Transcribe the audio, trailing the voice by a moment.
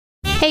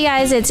Hey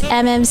guys, it's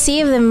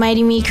MMC of the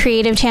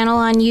MightyMeCreative channel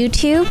on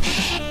YouTube,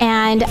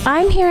 and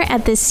I'm here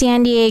at the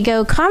San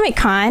Diego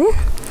Comic-Con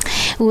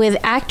with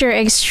actor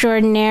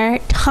extraordinaire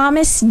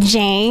Thomas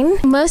Jane.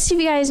 Most of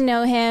you guys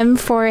know him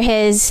for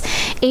his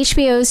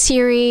HBO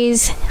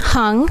series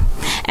Hung,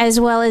 as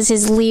well as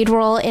his lead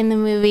role in the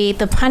movie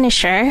The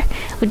Punisher,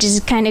 which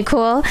is kind of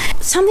cool.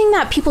 Something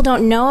that people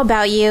don't know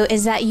about you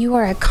is that you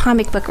are a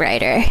comic book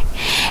writer,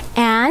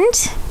 and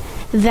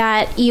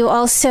that you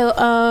also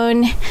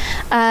own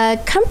a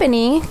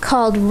company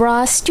called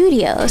Raw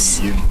Studios.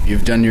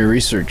 You've done your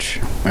research.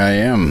 I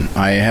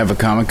have a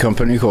comic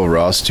company called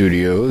Raw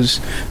Studios,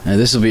 and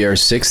this will be our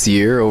 6th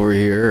year over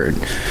here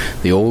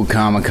at the old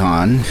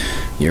Comic-Con.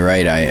 You're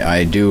right,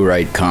 I do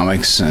write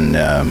comics, and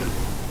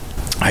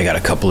I got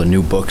a couple of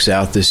new books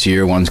out this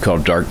year. One's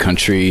called Dark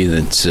Country,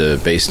 that's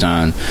based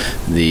on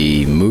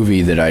the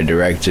movie that I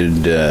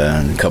directed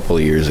a couple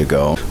of years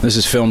ago. This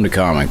is film to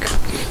comic.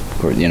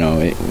 You know,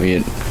 we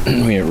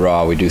at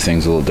Raw, we do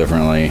things a little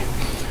differently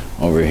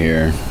over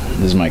here.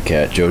 This is my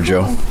cat,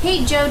 Jojo.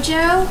 Hey,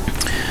 Jojo.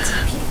 It's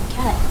a cute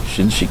cat.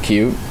 Isn't she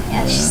cute?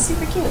 Yeah, she's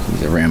super cute.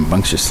 She's a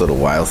rambunctious little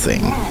wild thing.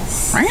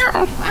 Yes.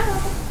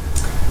 Wow.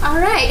 All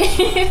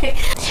right.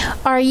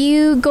 Are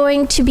you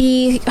going to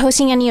be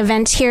hosting any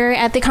events here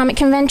at the comic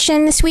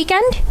convention this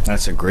weekend?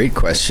 That's a great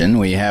question.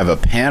 We have a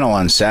panel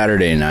on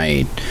Saturday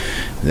night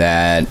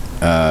that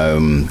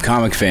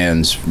comic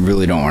fans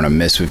really don't want to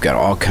miss. We've got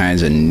all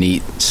kinds of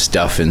neat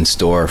stuff in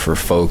store for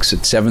folks at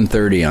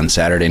 7:30 on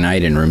Saturday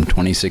night in room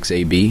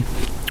 26AB.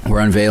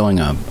 We're unveiling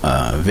a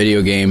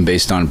video game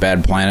based on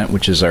Bad Planet,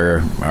 which is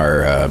our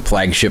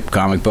flagship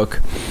comic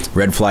book.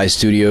 Red Fly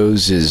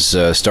Studios is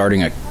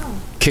starting a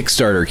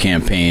Kickstarter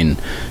campaign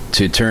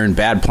to turn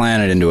Bad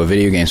Planet into a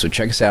video game, so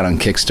check us out on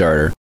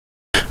Kickstarter.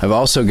 I've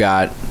also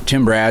got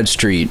Tim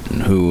Bradstreet,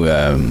 who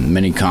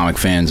many comic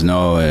fans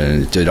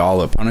know, did all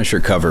the Punisher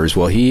covers.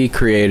 Well, he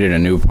created a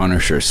new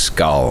Punisher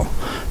skull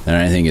that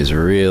I think is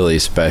really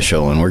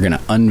special, and we're going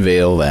to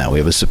unveil that. We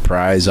have a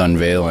surprise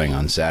unveiling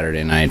on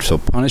Saturday night, so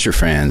Punisher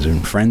fans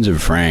and friends of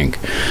Frank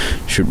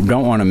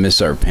don't want to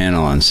miss our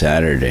panel on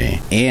Saturday.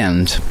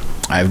 And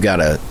I've got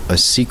a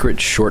secret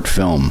short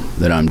film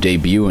that I'm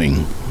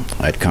debuting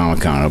at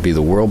Comic-Con. It'll be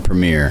the world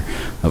premiere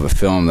of a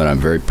film that I'm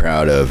very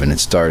proud of, and it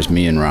stars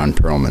me and Ron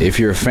Perlman. If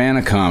you're a fan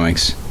of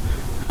comics,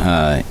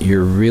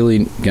 you're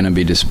really going to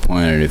be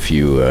disappointed if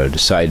you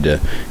decide to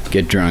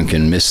get drunk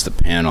and miss the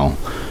panel.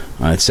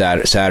 It's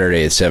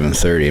Saturday at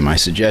 7:30. My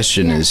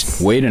suggestion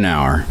is wait an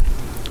hour,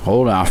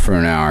 hold off for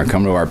an hour,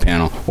 come to our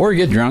panel, or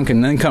get drunk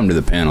and then come to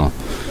the panel.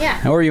 Yeah.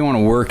 However you want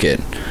to work it.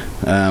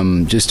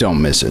 Just don't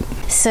miss it.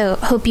 So,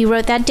 hope you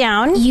wrote that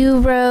down. You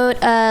wrote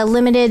a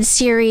limited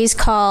series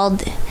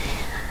called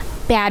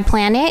Bad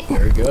Planet.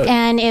 Very good.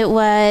 And it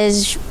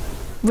was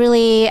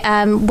really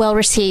well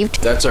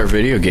received. That's our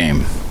video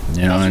game.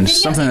 You know, and it's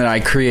something that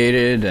I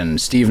created, and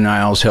Steve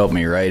Niles helped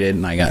me write it,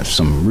 and I got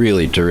some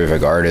really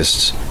terrific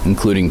artists,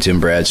 including Tim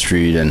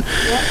Bradstreet and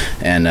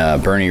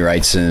Bernie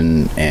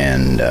Wrightson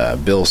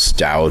and Bill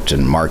Stout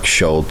and Mark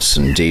Schultz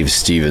and Dave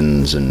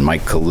Stevens and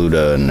Mike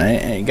Kaluta,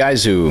 and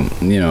guys who,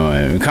 you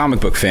know,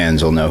 comic book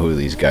fans will know who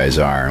these guys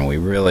are, and we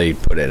really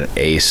put an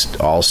ace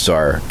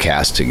all-star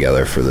cast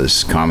together for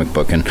this comic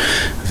book, and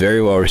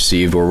very well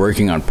received. We're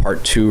working on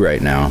part 2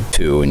 right now,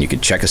 too, and you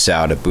can check us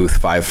out at booth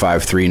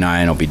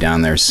 5539. I'll be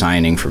down there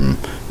signing from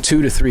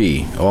 2 to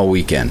 3 all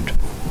weekend,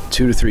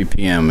 2 to 3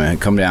 p.m.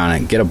 Come down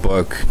and get a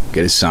book,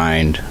 get it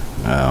signed.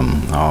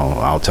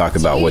 I'll talk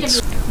about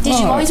what's... Did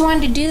you always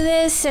want to do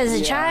this as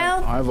a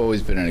child? I've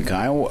always been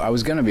I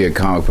was going to be a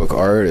comic book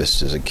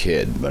artist as a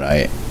kid, but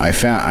I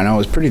found, and I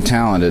was pretty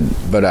talented,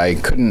 but I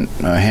couldn't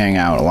hang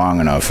out long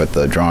enough at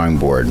the drawing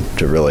board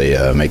to really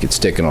make it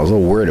stick, and I was a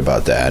little worried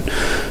about that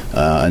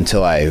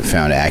until I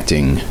found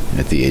acting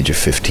at the age of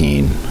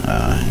 15 in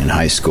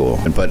high school.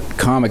 But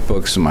comic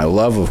books, my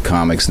love of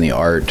comics and the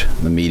art,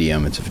 the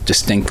medium, it's a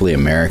distinctly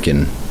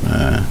American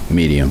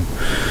medium.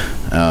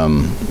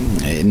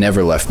 It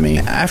never left me.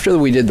 After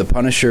we did The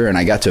Punisher and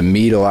I got to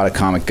meet a lot of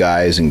comic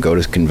guys and go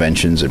to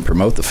conventions and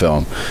promote the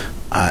film,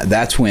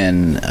 that's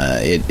when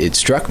it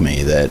struck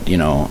me that, you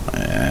know,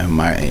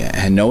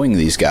 knowing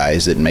these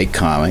guys that make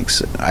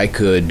comics, I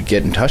could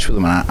get in touch with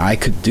them, and I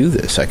could do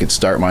this. I could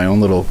start my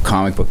own little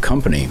comic book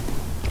company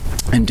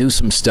and do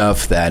some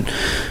stuff that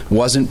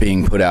wasn't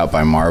being put out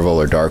by Marvel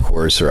or Dark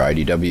Horse or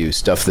IDW,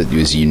 stuff that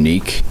was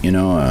unique. You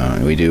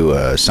know, we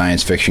do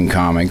science fiction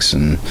comics,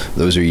 and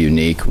those are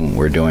unique.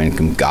 We're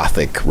doing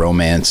gothic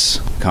romance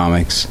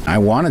comics. I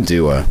want to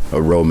do a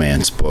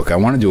romance book. I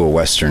want to do a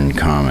Western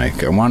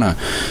comic. I want to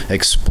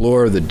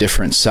explore the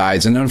different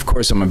sides. And then, of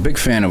course, I'm a big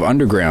fan of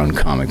underground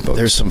comic books.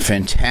 There's some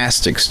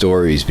fantastic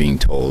stories being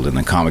told in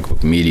the comic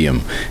book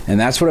medium, and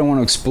that's what I want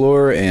to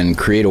explore and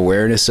create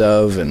awareness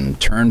of and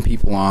turn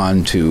people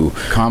on to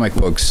comic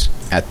books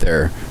at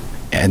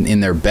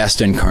in their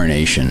best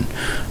incarnation,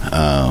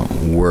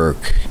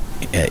 work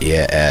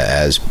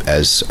as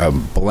a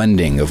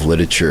blending of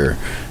literature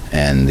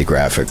and the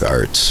graphic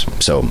arts.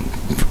 So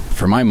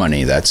for my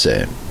money, that's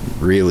a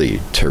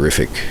really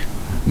terrific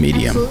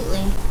medium.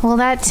 Absolutely. Well,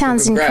 that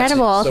sounds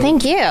incredible. So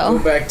Thank you. Go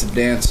back to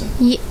dancing.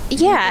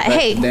 Yeah.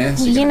 Hey,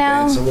 you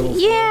know.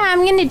 Yeah,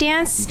 I'm gonna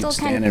dance. You can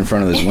stand in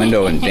front of this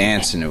window and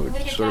dance, and it would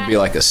sort of be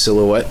like a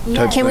silhouette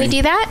type Can thing. we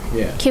do that?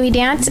 Yeah. Can we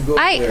dance?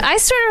 I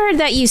sort of heard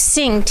that you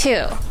sing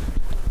too.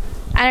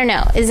 I don't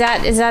know. Is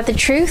that the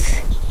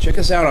truth? Check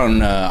us out on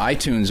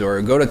iTunes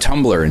or go to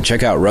Tumblr and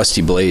check out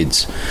Rusty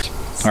Blades.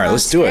 All right,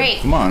 let's do it.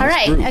 Come on. All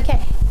right. Okay.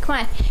 Come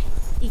on.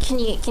 Can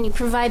you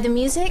provide the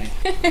music?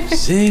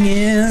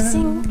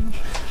 Singing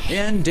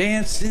and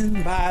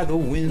dancing by the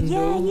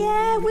window.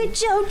 Yeah, with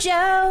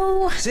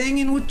JoJo.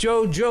 Singing with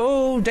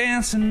JoJo,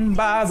 dancing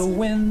by the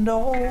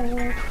window.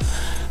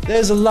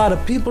 There's a lot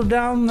of people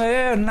down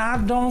there, and I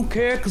don't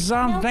care, 'cause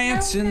I'm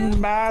dancing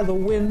by the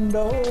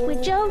window.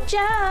 With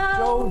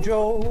JoJo.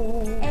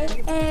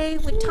 JoJo. Hey,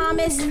 with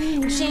Thomas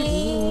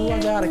Jane. I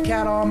got a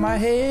cat on my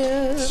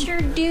head.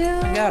 Sure do.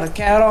 I got a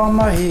cat on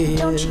my head.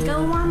 Don't you go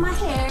on my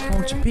hair.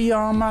 Don't you pee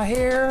on my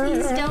hair.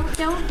 Please don't.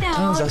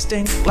 'Cause I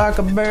stink like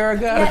a bear. I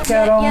got a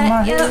cat on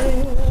my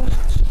head.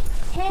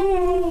 Hey.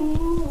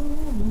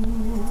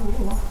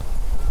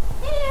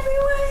 Hey,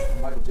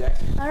 everyone. Michael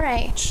Jackson. All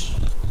right.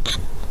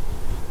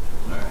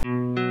 All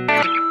right.